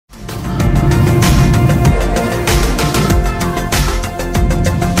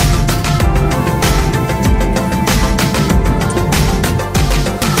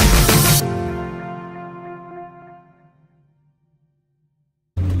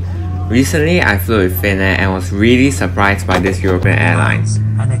Recently, I flew with Finnair and was really surprised by this European airline.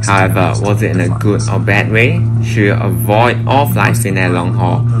 However, was it in a good or bad way? Should you avoid all flights Finnair long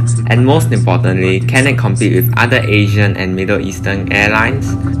haul? And most importantly, can it compete with other Asian and Middle Eastern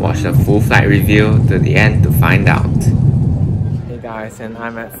airlines? Watch the full flight review to the end to find out. Hey guys, and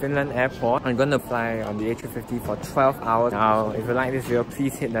I'm at Finland Airport. I'm going to fly on the A350 for 12 hours. Now, if you like this video,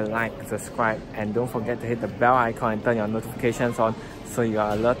 please hit the like, subscribe, and don't forget to hit the bell icon and turn your notifications on so you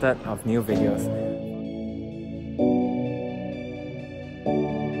are alerted of new videos.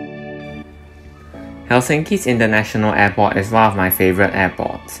 Helsinki's International Airport is one of my favorite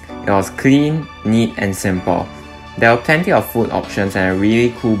airports. It was clean, neat and simple. There were plenty of food options and a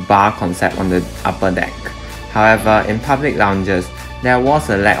really cool bar concept on the upper deck. However, in public lounges, there was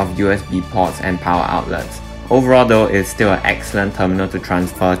a lack of USB ports and power outlets. Overall though, it's still an excellent terminal to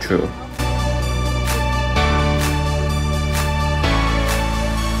transfer through.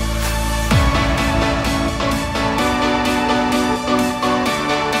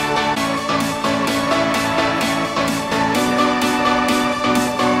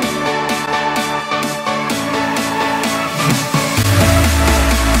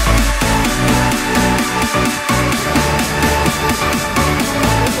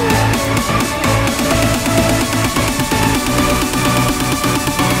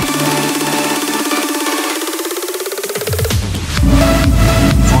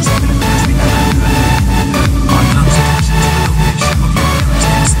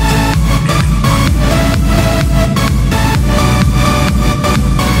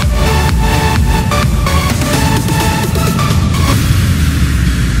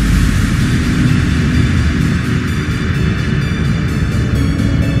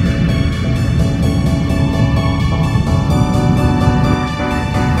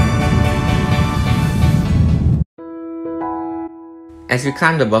 As we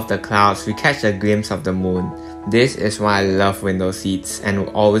climbed above the clouds, we catch a glimpse of the moon. This is why I love window seats and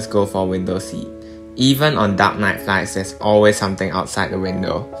will always go for a window seat. Even on dark night flights, there's always something outside the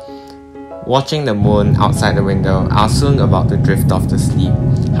window. Watching the moon outside the window, I was soon about to drift off to sleep.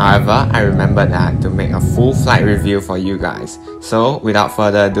 However, I remembered that I had to make a full flight review for you guys. So, without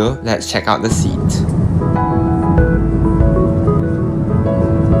further ado, let's check out the seat.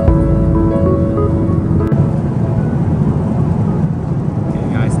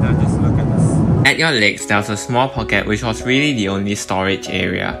 At your legs, there was a small pocket which was really the only storage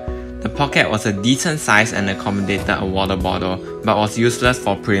area. The pocket was a decent size and accommodated a water bottle, but was useless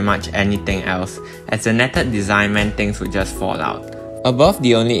for pretty much anything else, as the netted design meant things would just fall out. Above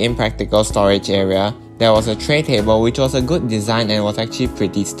the only impractical storage area, there was a tray table which was a good design and was actually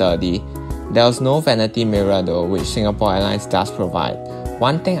pretty sturdy. There was no vanity mirror though, which Singapore Airlines does provide.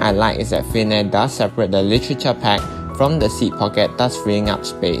 One thing I like is that Finnair does separate the literature pack from the seat pocket, thus freeing up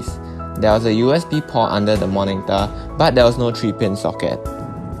space. There was a USB port under the monitor, but there was no 3-pin socket.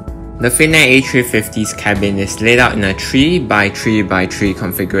 The Finnair A350's cabin is laid out in a 3x3x3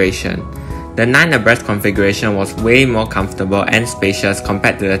 configuration. The 9 abreast configuration was way more comfortable and spacious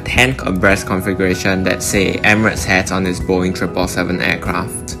compared to the 10 abreast configuration that, say, Emirates has on its Boeing 777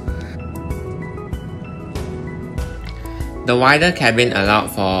 aircraft. The wider cabin allowed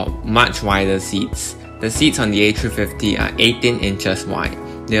for much wider seats. The seats on the A350 are 18 inches wide.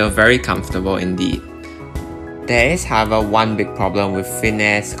 They are very comfortable indeed. There is, however, one big problem with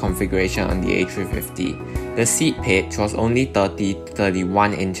Finnair's configuration on the A350. The seat pitch was only 30 to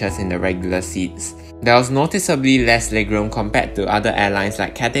 31 inches in the regular seats. There was noticeably less legroom compared to other airlines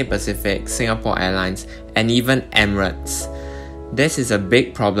like Cathay Pacific, Singapore Airlines, and even Emirates. This is a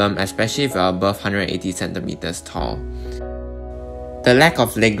big problem, especially if you are above 180 centimeters tall. The lack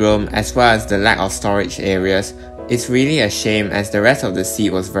of legroom as well as the lack of storage areas is really a shame, as the rest of the seat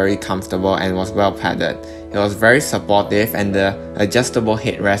was very comfortable and was well padded. It was very supportive and the adjustable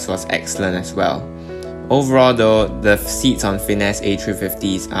headrest was excellent as well. Overall though, the seats on Finnair's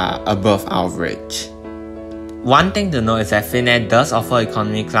A350s are above average. One thing to note is that Finnair does offer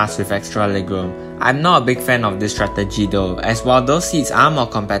economy class with extra legroom. I'm not a big fan of this strategy though, as while those seats are more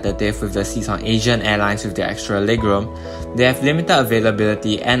competitive with the seats on Asian airlines with their extra legroom, they have limited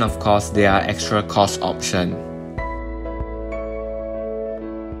availability and of course they are extra cost option.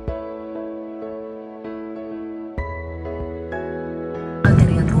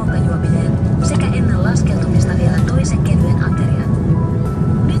 Sekä ennen laskeutumista vielä toisen kevyen aterian.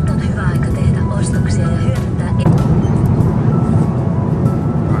 Nyt on hyvä aika tehdä ostoksia ja hyödyntää.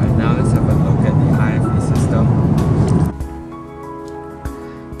 Alright, now let's have a look at the IFE system.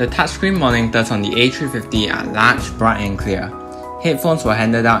 The touchscreen monitors on the A350 are large, bright and clear. Headphones were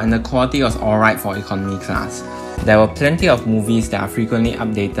handed out and the quality was alright for economy class. There were plenty of movies that are frequently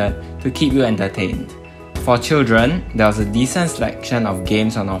updated to keep you entertained. For children, there was a decent selection of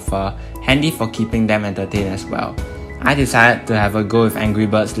games on offer, handy for keeping them entertained as well. I decided to have a go with Angry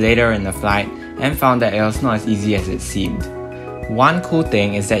Birds later in the flight and found that it was not as easy as it seemed. One cool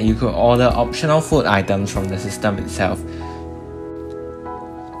thing is that you could order optional food items from the system itself.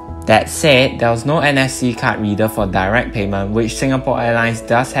 That said, there was no NFC card reader for direct payment, which Singapore Airlines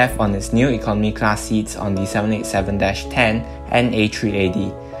does have on its new economy class seats on the 787-10 and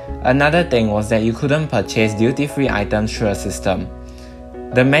A380. Another thing was that you couldn't purchase duty-free items through a system.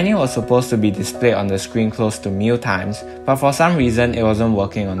 The menu was supposed to be displayed on the screen close to meal times, but for some reason it wasn't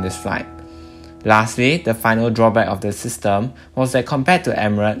working on this flight. Lastly, the final drawback of the system was that compared to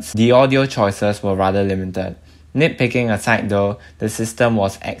Emirates, the audio choices were rather limited. Nitpicking aside though, the system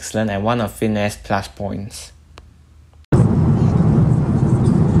was excellent and one of Finnair's plus points. The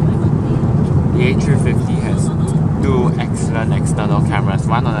A350 has two excellent external cameras,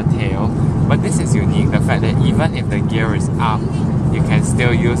 one on the tail, but this is unique, the fact that even if the gear is up, you can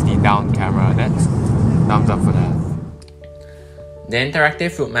still use the down camera. That's thumbs up for that. The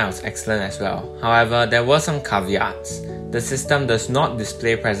interactive route map was excellent as well. However, there were some caveats. The system does not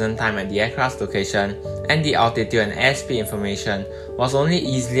display present time at the aircraft's location, and the altitude and airspeed information was only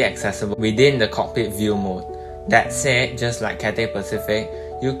easily accessible within the cockpit view mode. That said, just like Cathay Pacific,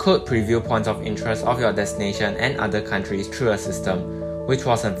 you could preview points of interest of your destination and other countries through a system, which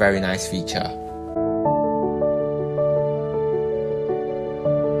was a very nice feature.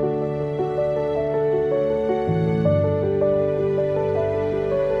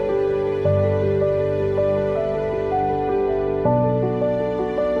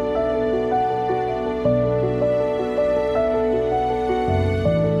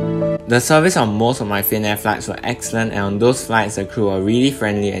 The service on most of my Finnair flights were excellent, and on those flights the crew were really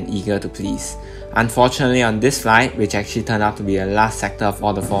friendly and eager to please. Unfortunately, on this flight, which actually turned out to be the last sector of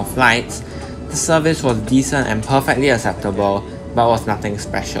all the 4 flights, the service was decent and perfectly acceptable, but was nothing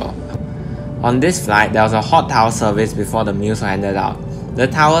special. On this flight, there was a hot towel service before the meals were handed out. The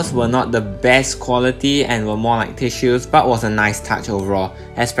towels were not the best quality and were more like tissues, but was a nice touch overall,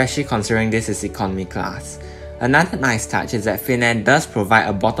 especially considering this is economy class. Another nice touch is that Finnair does provide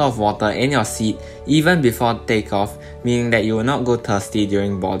a bottle of water in your seat even before takeoff, meaning that you will not go thirsty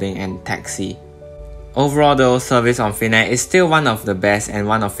during boarding and taxi. Overall though, service on Finnair is still one of the best and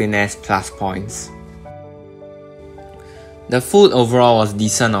one of Finnair's plus points. The food overall was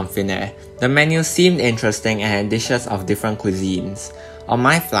decent on Finnair. The menu seemed interesting and had dishes of different cuisines. On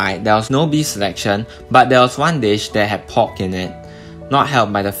my flight, there was no beef selection, but there was one dish that had pork in it. Not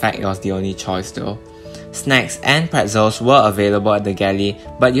helped by the fact it was the only choice though. Snacks and pretzels were available at the galley,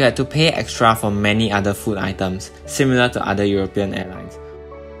 but you had to pay extra for many other food items, similar to other European airlines.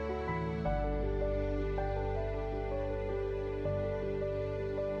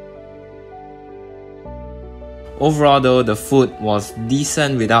 Overall though, the food was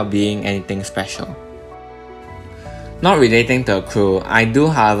decent without being anything special. Not relating to a crew, I do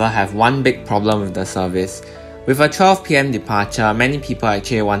however have one big problem with the service. With a 12 PM departure, many people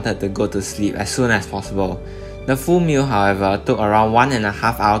actually wanted to go to sleep as soon as possible. The full meal, however, took around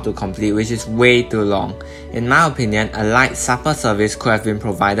 1.5 hours to complete, which is way too long. In my opinion, a light supper service could have been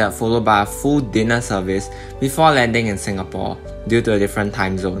provided, followed by a full dinner service before landing in Singapore, due to the different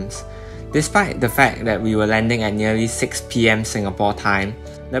time zones. Despite the fact that we were landing at nearly 6 PM Singapore time,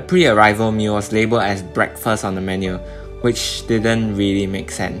 the pre-arrival meal was labelled as breakfast on the menu, which didn't really make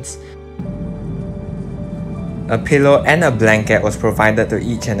sense. A pillow and a blanket was provided to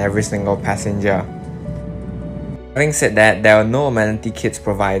each and every single passenger. Having said that, there were no amenity kits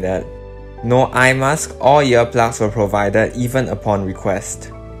provided. No eye mask or earplugs were provided even upon request.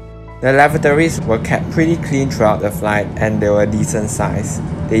 The lavatories were kept pretty clean throughout the flight and they were decent size.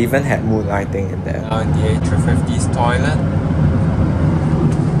 They even had mood lighting in there. Now in the A350's toilet,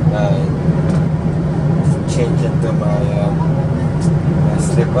 change into my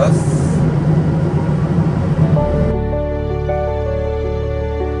slippers.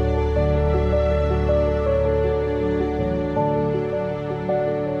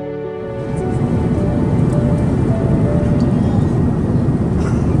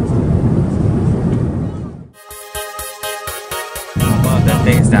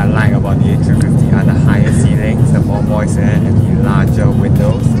 Things that I like about the A350 are the higher ceilings, the more voice air, and the larger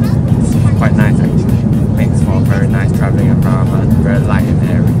windows. It's quite nice actually. Makes for a very nice travelling environment, very light and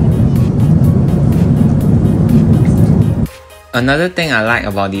airy. Another thing I like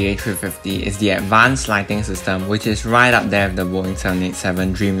about the A350 is the advanced lighting system, which is right up there with the Boeing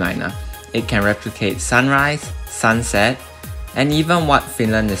 787 Dreamliner. It can replicate sunrise, sunset, and even what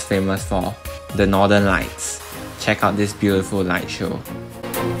Finland is famous for, the Northern Lights. check out this beautiful light show.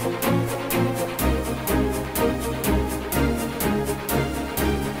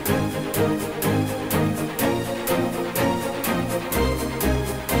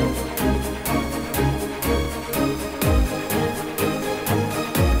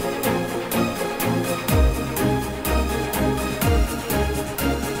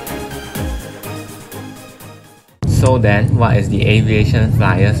 So then, what is the aviation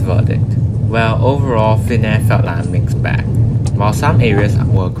flyers' verdict? Well, overall, Finnair felt like a mixed bag. While some areas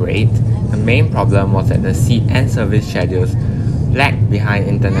were great, the main problem was that the seat and service schedules lagged behind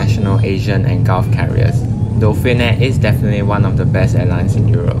international Asian and Gulf carriers, though Finnair is definitely one of the best airlines in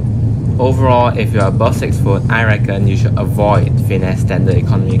Europe. Overall, if you're above 6 foot, I reckon you should avoid Finnair standard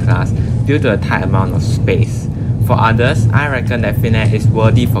economy class due to a tight amount of space. For others, I reckon that Finnair is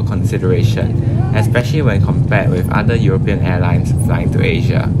worthy for consideration, especially when compared with other European airlines flying to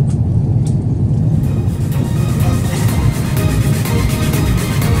Asia.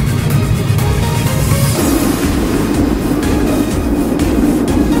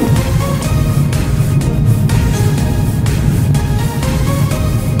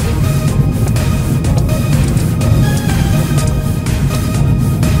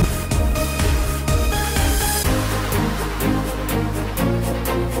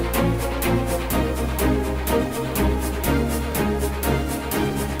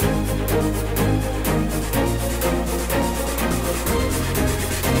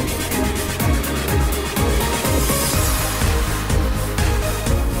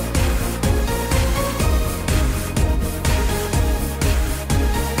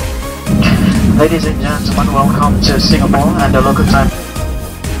 Ladies and gentlemen, welcome to Singapore and the local time.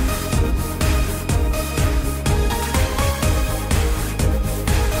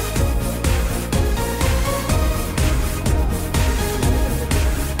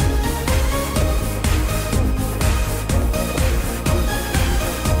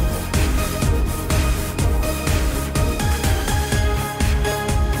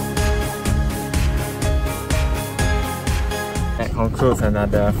 That concludes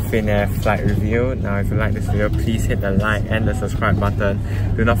another Finnair flight review. Now if you like this video, please hit the like and the subscribe button.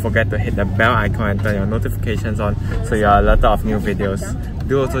 Do not forget to hit the bell icon and turn your notifications on so you are alerted of new videos.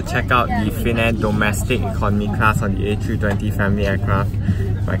 Do also check out the Finnair domestic economy class on the A320 family aircraft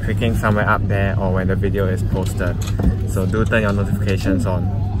by clicking somewhere up there or when the video is posted. So do turn your notifications on.